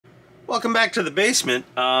Welcome back to the basement.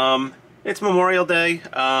 It's Memorial Day.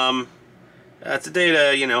 It's a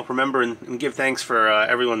day to, remember and give thanks for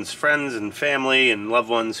everyone's friends and family and loved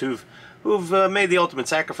ones who've made the ultimate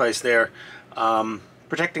sacrifice there,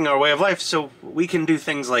 protecting our way of life so we can do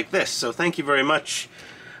things like this. So thank you very much.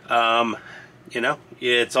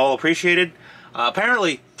 It's all appreciated.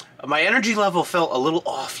 Apparently, my energy level felt a little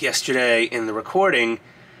off yesterday in the recording.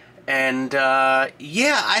 And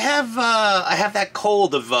yeah, I have that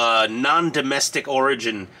cold of non-domestic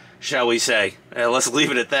origin, shall we say? Let's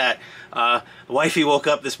leave it at that. Wifey woke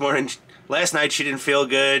up this morning. Last night she didn't feel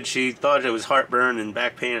good. She thought it was heartburn and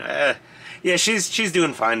back pain. Yeah, she's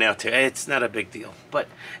doing fine now too. It's not a big deal. But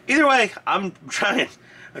either way, I'm trying.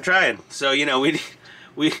 So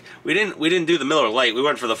we didn't do the Miller Lite. We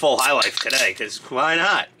went for the full High Life today because why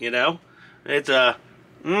not? It's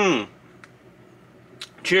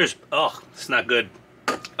Cheers. Oh, it's not good.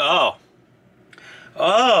 Oh.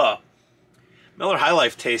 Miller High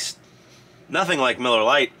Life tastes nothing like Miller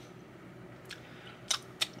Lite.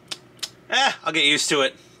 I'll get used to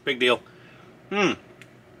it. Big deal. I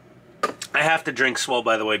have to drink Swole,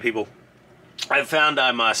 by the way, people. I've found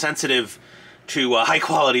I'm sensitive to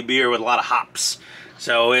high-quality beer with a lot of hops.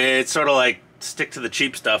 So it's sort of like stick to the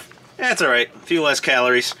cheap stuff. That's alright. A few less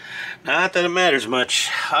calories. Not that it matters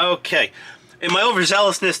much. Okay. In my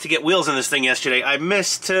overzealousness to get wheels in this thing yesterday, I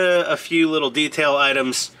missed a few little detail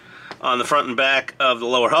items on the front and back of the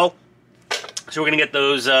lower hull. So we're going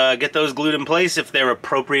to get those glued in place if they're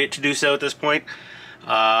appropriate to do so at this point.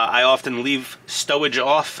 I often leave stowage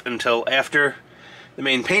off until after the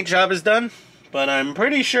main paint job is done, but I'm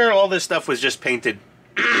pretty sure all this stuff was just painted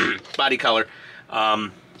body color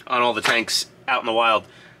on all the tanks out in the wild.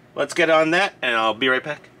 Let's get on that, and I'll be right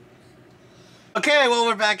back. Okay, well,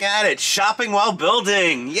 we're back at it. Shopping while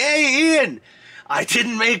building. Yay, Ian! I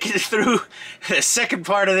didn't make it through the second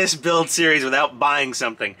part of this build series without buying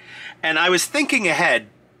something. And I was thinking ahead,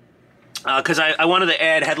 because I wanted to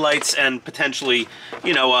add headlights and potentially,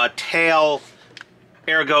 tail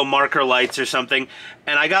ergo marker lights or something.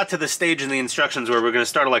 And I got to the stage in the instructions where we're going to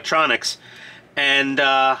start electronics. And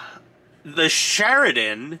the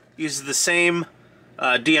Sheridan uses the same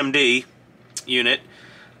DMD unit,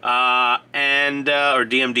 or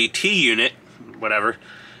DMDT unit, whatever,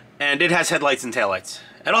 and it has headlights and taillights.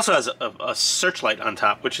 It also has a searchlight on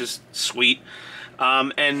top, which is sweet.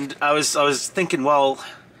 And I was thinking, well,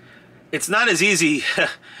 it's not as easy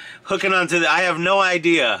hooking onto the. I have no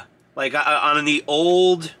idea. Like on the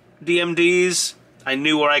old DMDs, I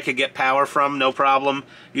knew where I could get power from, no problem.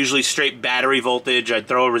 Usually straight battery voltage. I'd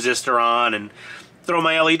throw a resistor on and throw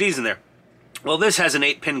my LEDs in there. Well, this has an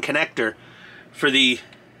 8-pin connector for the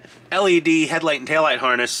LED headlight and taillight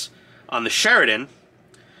harness on the Sheridan,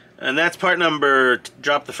 and that's part number,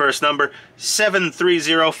 drop the first number,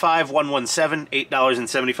 7305117,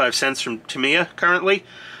 $8.75 from Tamiya currently.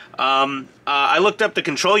 I looked up the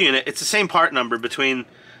control unit. It's the same part number between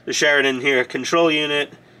the Sheridan here, control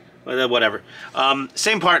unit, whatever.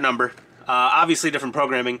 Same part number, obviously different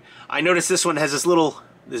programming. I noticed this one has this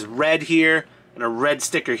red here and a red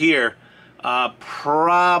sticker here.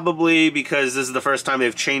 Probably because this is the first time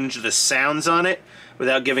they've changed the sounds on it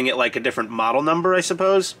without giving it like a different model number, I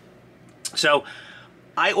suppose. So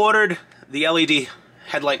I ordered the LED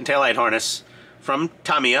headlight and taillight harness from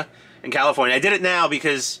Tamiya in California. I did it now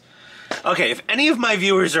because, okay, if any of my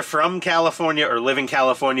viewers are from California or live in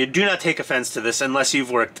California, do not take offense to this unless you've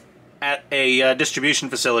worked at a distribution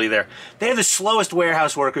facility there. They have the slowest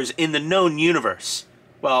warehouse workers in the known universe.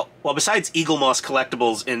 Well, besides Eagle Moss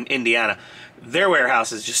Collectibles in Indiana, their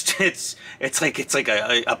warehouse is just it's like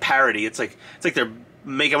a parody. It's like they're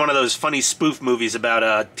making one of those funny spoof movies about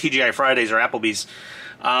TGI Fridays or Applebee's.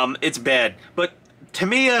 It's bad, but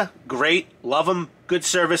Tamiya, great, love them, good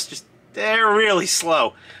service. Just they're really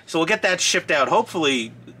slow. So we'll get that shipped out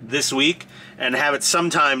hopefully this week and have it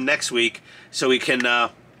sometime next week so we can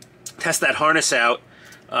test that harness out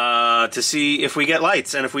to see if we get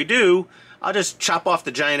lights, and if we do, I'll just chop off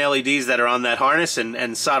the giant LEDs that are on that harness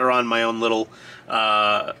and solder on my own little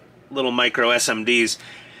micro SMDs.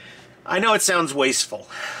 I know it sounds wasteful.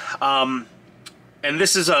 And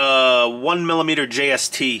this is a 1mm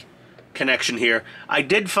JST connection here. I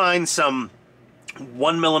did find some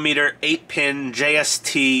 1mm 8-pin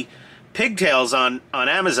JST pigtails on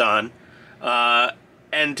Amazon.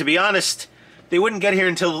 And to be honest, they wouldn't get here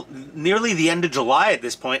until nearly the end of July at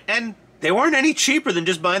this point. And they weren't any cheaper than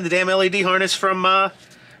just buying the damn LED harness from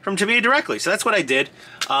Tamiya directly. So that's what I did.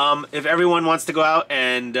 If everyone wants to go out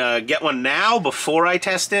and get one now before I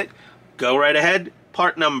test it, go right ahead.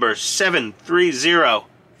 Part number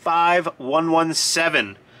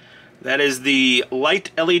 7305117. That is the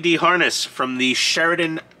light LED harness from the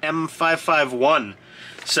Sheridan M551.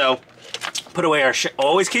 So, put away our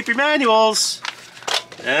always keep your manuals.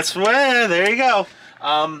 That's where, there you go.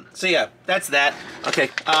 So yeah, that's that. Okay,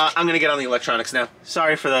 I'm gonna get on the electronics now.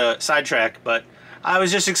 Sorry for the sidetrack, but I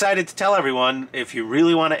was just excited to tell everyone, if you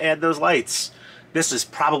really want to add those lights, this is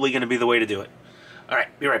probably gonna be the way to do it.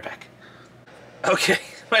 Alright, be right back. Okay,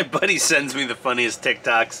 my buddy sends me the funniest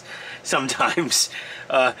TikToks sometimes.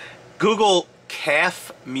 Google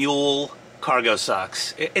calf mule cargo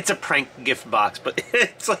socks. It's a prank gift box, but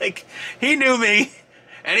it's like, he knew me.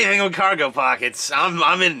 Anything with cargo pockets,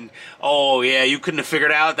 I'm in. Oh yeah, you couldn't have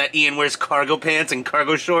figured out that Ian wears cargo pants and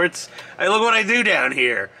cargo shorts? Hey, look what I do down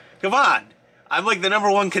here. Come on. I'm like the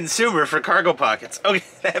 #1 consumer for cargo pockets. Okay,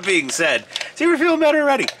 that being said, see, we're feeling better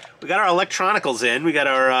already. We got our electronicals in. We got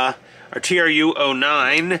our TRU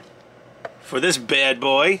 09 for this bad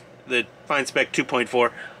boy, the Fine Spec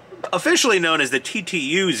 2.4, officially known as the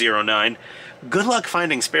TTU 09. Good luck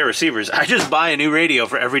finding spare receivers. I just buy a new radio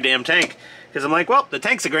for every damn tank. Because I'm like, well, the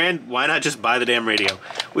tank's $1,000, why not just buy the damn radio?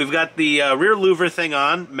 We've got the rear louver thing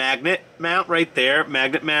on, magnet mount right there,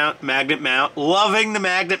 magnet mount. Loving the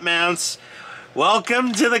magnet mounts.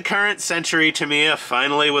 Welcome to the current century, Tamiya,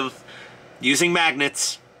 finally with using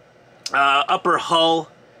magnets. Upper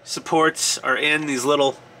hull supports are in these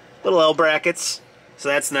little L brackets, so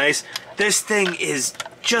that's nice. This thing is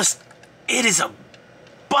just, it is a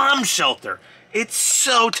bomb shelter. It's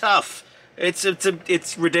so tough.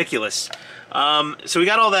 It's ridiculous. So we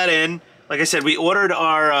got all that in. Like I said, we ordered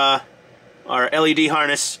our LED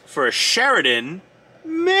harness for a Sheridan.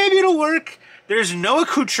 Maybe it'll work. There's no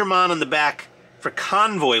accoutrement on the back for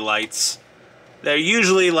convoy lights. They're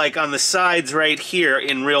usually like on the sides right here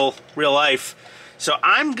in real life. So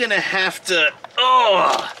I'm gonna have to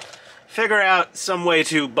figure out some way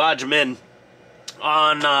to bodge them in.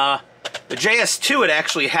 On the JS2, it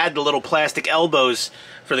actually had the little plastic elbows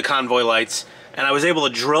for the convoy lights, and I was able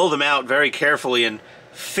to drill them out very carefully and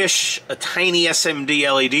fish a tiny SMD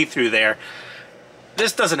LED through there.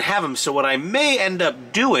 This doesn't have them, so what I may end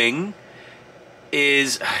up doing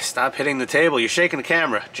is... Stop hitting the table, you're shaking the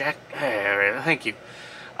camera. Jack, thank you.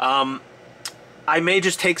 I may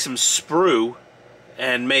just take some sprue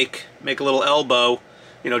and make a little elbow,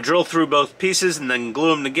 you know, drill through both pieces and then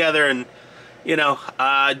glue them together and, you know,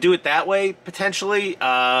 do it that way, potentially.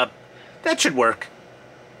 That should work.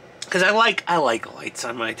 Because I like lights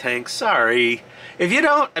on my tank. Sorry. If you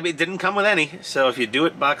don't, I mean, it didn't come with any. So if you do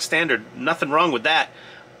it box standard, nothing wrong with that.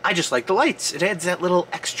 I just like the lights. It adds that little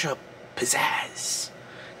extra pizzazz.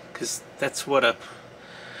 Because that's what a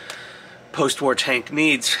post-war tank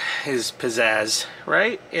needs, is pizzazz,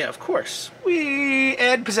 right? Yeah, of course. We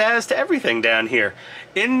add pizzazz to everything down here.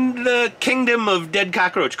 In the kingdom of dead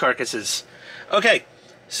cockroach carcasses. Okay,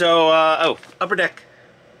 so, upper deck.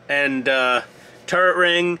 And, turret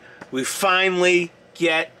ring. We finally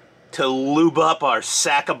get to lube up our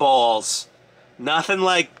sack of balls. Nothing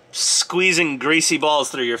like squeezing greasy balls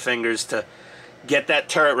through your fingers to get that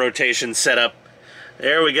turret rotation set up.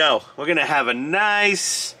 There we go. We're going to have a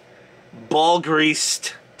nice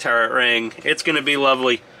ball-greased turret ring. It's going to be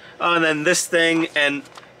lovely. Oh, and then this thing, and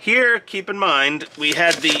here, keep in mind, we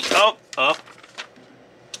had the,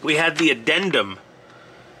 we had the addendum.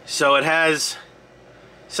 So it has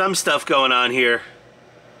some stuff going on here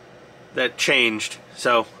that changed.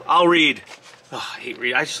 So I'll read. Oh, I hate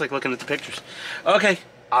reading. I just like looking at the pictures. Okay,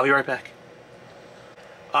 I'll be right back.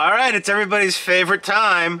 Alright, it's everybody's favorite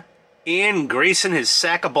time. Ian greasing his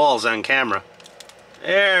sack of balls on camera.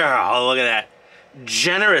 There, oh, look at that.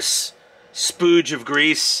 Generous spooge of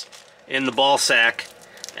grease in the ball sack.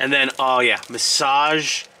 And then, oh yeah,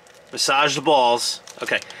 massage the balls.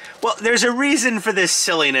 Okay, well, there's a reason for this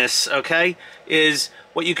silliness, okay? Is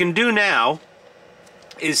what you can do now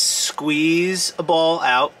is squeeze a ball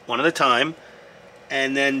out one at a time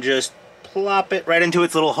and then just plop it right into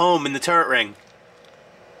its little home in the turret ring.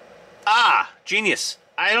 Ah, genius.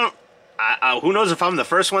 Who knows if I'm the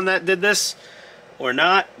first one that did this or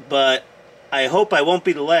not, but I hope I won't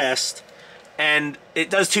be the last. And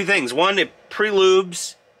it does two things. One, it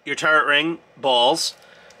pre-lubes your turret ring balls.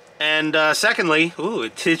 And secondly, ooh,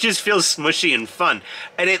 it just feels smushy and fun.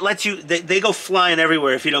 And it lets you, they go flying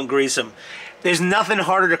everywhere if you don't grease them. There's nothing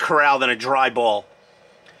harder to corral than a dry ball.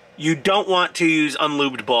 You don't want to use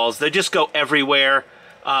unlubed balls. They just go everywhere.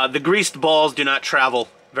 The greased balls do not travel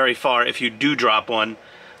very far if you do drop one.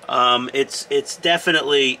 It's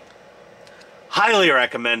definitely highly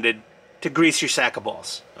recommended to grease your sack of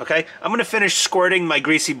balls. Okay? I'm going to finish squirting my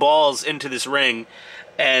greasy balls into this ring.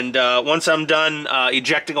 And once I'm done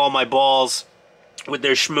ejecting all my balls with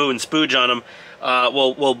their schmoo and spooge on them,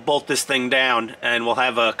 we'll bolt this thing down, and we'll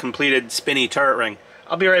have a completed spinny turret ring.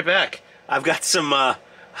 I'll be right back. I've got some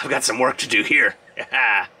work to do here.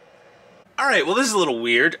 All right. Well, this is a little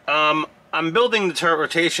weird. I'm building the turret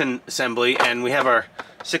rotation assembly, and we have our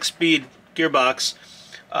 6-speed gearbox,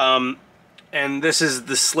 and this is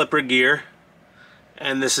the slipper gear,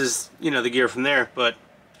 and this is, the gear from there. But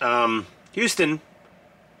Houston,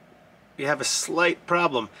 you have a slight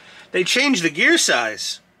problem. They changed the gear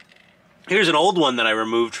size. Here's an old one that I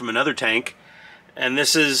removed from another tank, and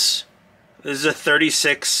this is a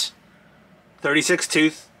 36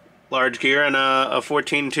 tooth large gear and a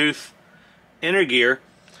 14 tooth inner gear.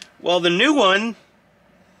 Well, the new one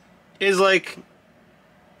is like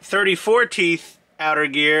 34 teeth outer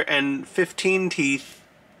gear and 15 teeth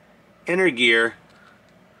inner gear.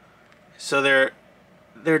 So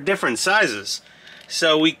they're different sizes.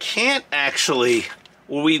 So we can't actually,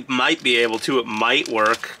 well, we might be able to, it might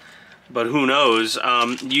work, but who knows,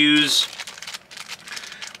 use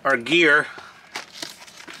our gear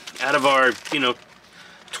out of our, $20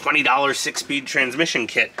 6-speed transmission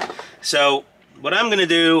kit. So what I'm going to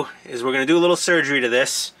do is we're going to do a little surgery to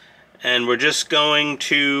this, and we're just going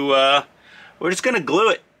to glue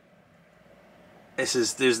it.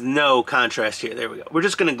 There's no contrast here. There we go. We're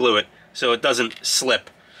just going to glue it so it doesn't slip.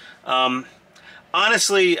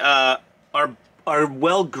 Honestly, our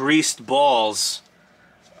well-greased balls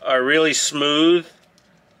are really smooth,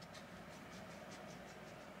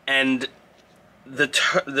 and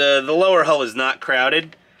the lower hull is not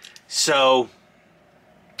crowded, so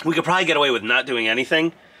we could probably get away with not doing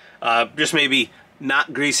anything. Just maybe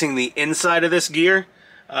not greasing the inside of this gear.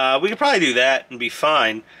 We could probably do that and be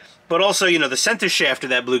fine. But also, the center shaft of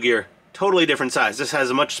that blue gear, totally different size. This has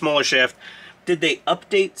a much smaller shaft. Did they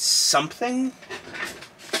update something?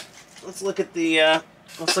 Let's look at the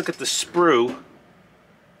sprue.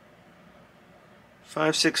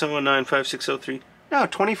 56019, 5603. No,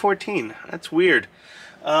 2014. That's weird.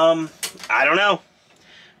 I don't know,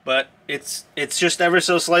 but it's just ever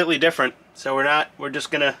so slightly different. So we're just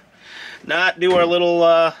gonna not do our little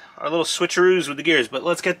switcheroos with the gears. But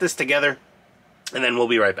let's get this together, and then we'll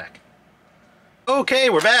be right back. Okay,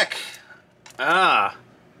 we're back.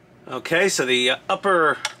 Okay, so the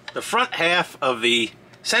front half of the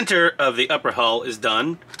center of the upper hull is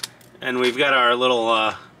done, and we've got our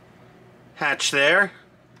little hatch there.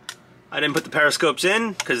 I didn't put the periscopes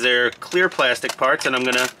in because they're clear plastic parts, and I'm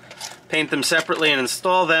gonna paint them separately and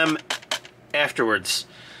install them afterwards.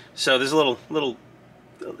 So there's a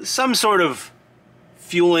some sort of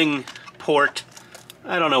fueling port.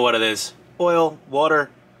 I don't know what it is. Oil, water,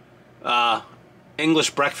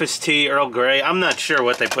 English breakfast tea, Earl Grey. I'm not sure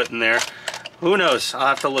what they put in there. Who knows? I'll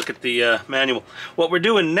have to look at the manual. What we're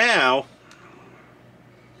doing now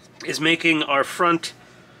is making our front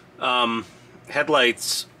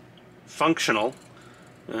headlights functional.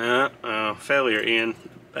 Failure, Ian.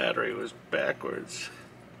 Battery was backwards.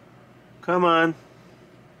 Come on.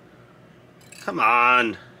 Come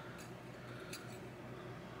on.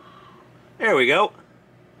 There we go.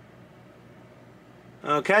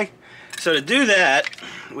 Okay. So to do that,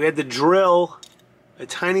 we had to drill a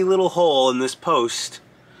tiny little hole in this post,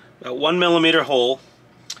 about 1 millimeter hole,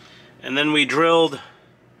 and then we drilled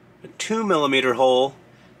a 2 millimeter hole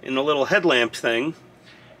in the little headlamp thing,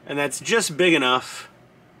 and that's just big enough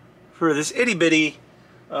for this itty bitty.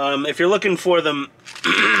 If you're looking for them,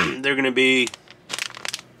 they're going to be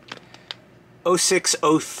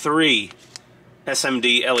 0603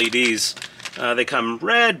 SMD LEDs. They come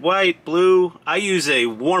red, white, blue. I use a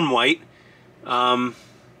warm white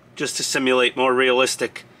just to simulate more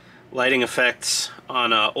realistic lighting effects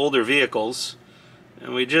on older vehicles.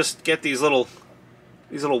 And we just get these little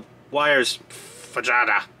wires.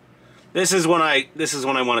 Fajada. This is when I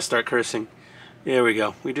want to start cursing. There we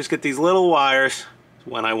go. We just get these little wires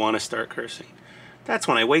when I want to start cursing. That's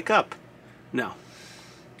when I wake up. No.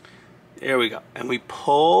 There we go. And we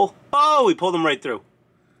pull. Oh, we pull them right through.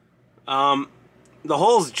 The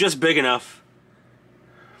hole's just big enough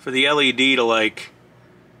for the LED to, like,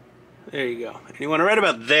 there you go. And you want to right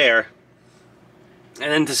about there.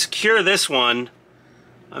 And then to secure this one,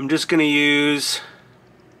 I'm just going to use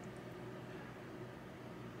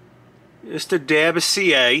just a dab of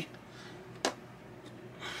CA.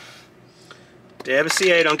 Dab of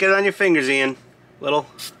CA. Don't get it on your fingers, Ian. Little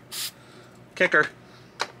kicker.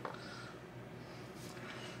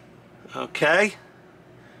 Okay.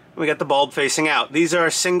 We got the bulb facing out. These are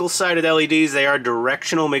single-sided LEDs. They are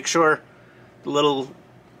directional. Make sure the little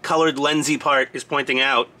colored lensy part is pointing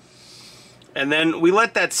out. And then we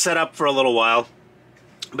let that set up for a little while.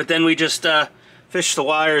 But then we just fish the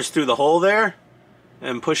wires through the hole there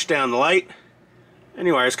and push down the light. and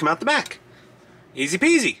your wires come out the back. Easy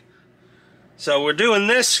peasy. So we're doing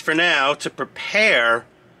this for now to prepare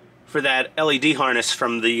for that LED harness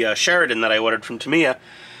from the Sheridan that I ordered from Tamiya.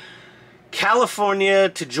 California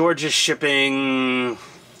to Georgia shipping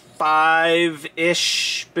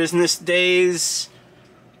 5-ish business days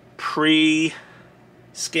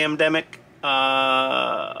pre-scamdemic.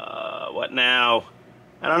 What now?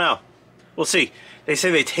 I don't know. We'll see. They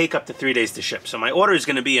say they take up to 3 days to ship. So my order is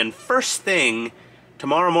going to be in first thing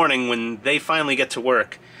tomorrow morning when they finally get to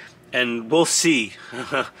work. And we'll see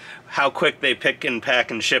how quick they pick and pack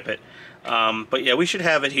and ship it. But yeah, we should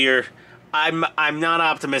have it here. I'm not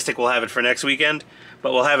optimistic we'll have it for next weekend,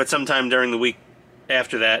 but we'll have it sometime during the week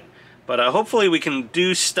after that. But hopefully we can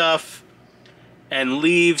do stuff and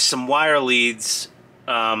leave some wire leads,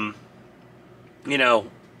 you know,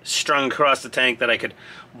 strung across the tank that I could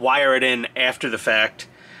wire it in after the fact.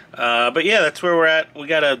 But yeah, that's where we're at. We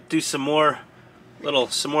gotta do some more little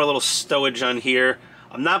stowage on here.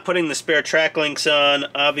 I'm not putting the spare track links on,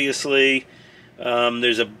 obviously.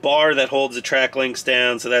 There's a bar that holds the track links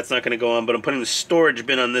down, so that's not going to go on, but I'm putting the storage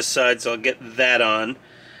bin on this side, so I'll get that on.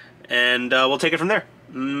 And we'll take it from there.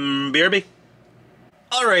 BRB.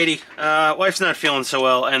 Alrighty, wife's not feeling so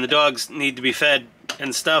well, and the dogs need to be fed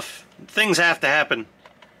and stuff. Things have to happen.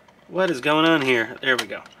 What is going on here? There we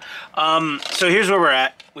go. So here's where we're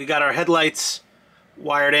at. We got our headlights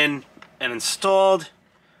wired in and installed.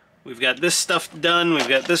 We've got this stuff done. We've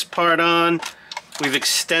got this part on. We've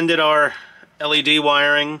extended our LED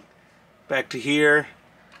wiring back to here.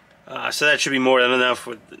 So that should be more than enough.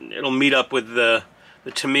 It'll meet up with the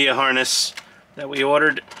Tamiya harness that we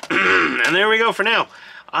ordered. And there we go for now.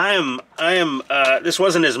 This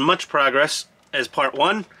wasn't as much progress as part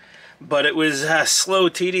one, but it was slow,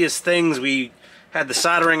 tedious things. We had the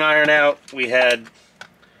soldering iron out. We had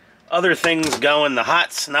other things going. The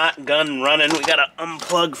hot snot gun running. We got to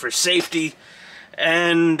unplug for safety.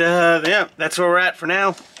 And yeah, that's where we're at for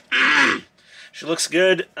now. She looks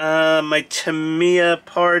good. My Tamiya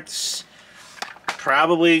parts,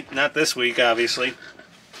 probably not this week, obviously.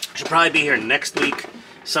 Should probably be here next week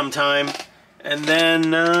sometime. And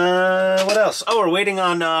then, what else? Oh, we're waiting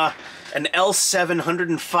on an L7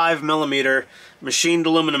 105mm machined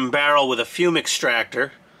aluminum barrel with a fume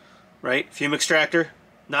extractor. Right? Fume extractor?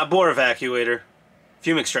 Not bore evacuator.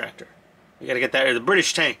 Fume extractor. We gotta get that, or the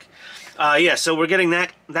British tank. Yeah, so we're getting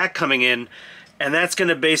that coming in. And that's going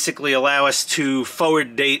to basically allow us to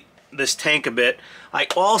forward date this tank a bit. I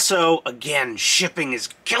also, again, shipping is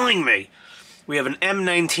killing me. We have an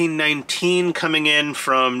M1919 coming in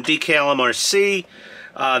from DKL MRC.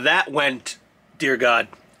 That went, dear God,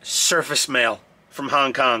 surface mail from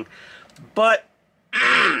Hong Kong. But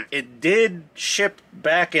it did ship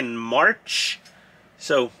back in March.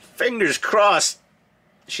 So fingers crossed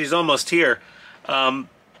she's almost here.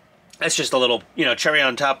 That's just a little, you know, cherry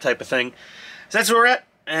on top type of thing. So that's where we're at,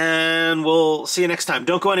 and we'll see you next time.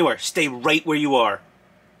 Don't go anywhere. Stay right where you are,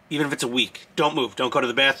 even if it's a week. Don't move. Don't go to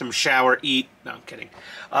the bathroom, shower, eat. No, I'm kidding.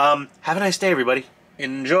 Have a nice day, everybody.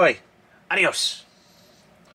 Enjoy. Adios.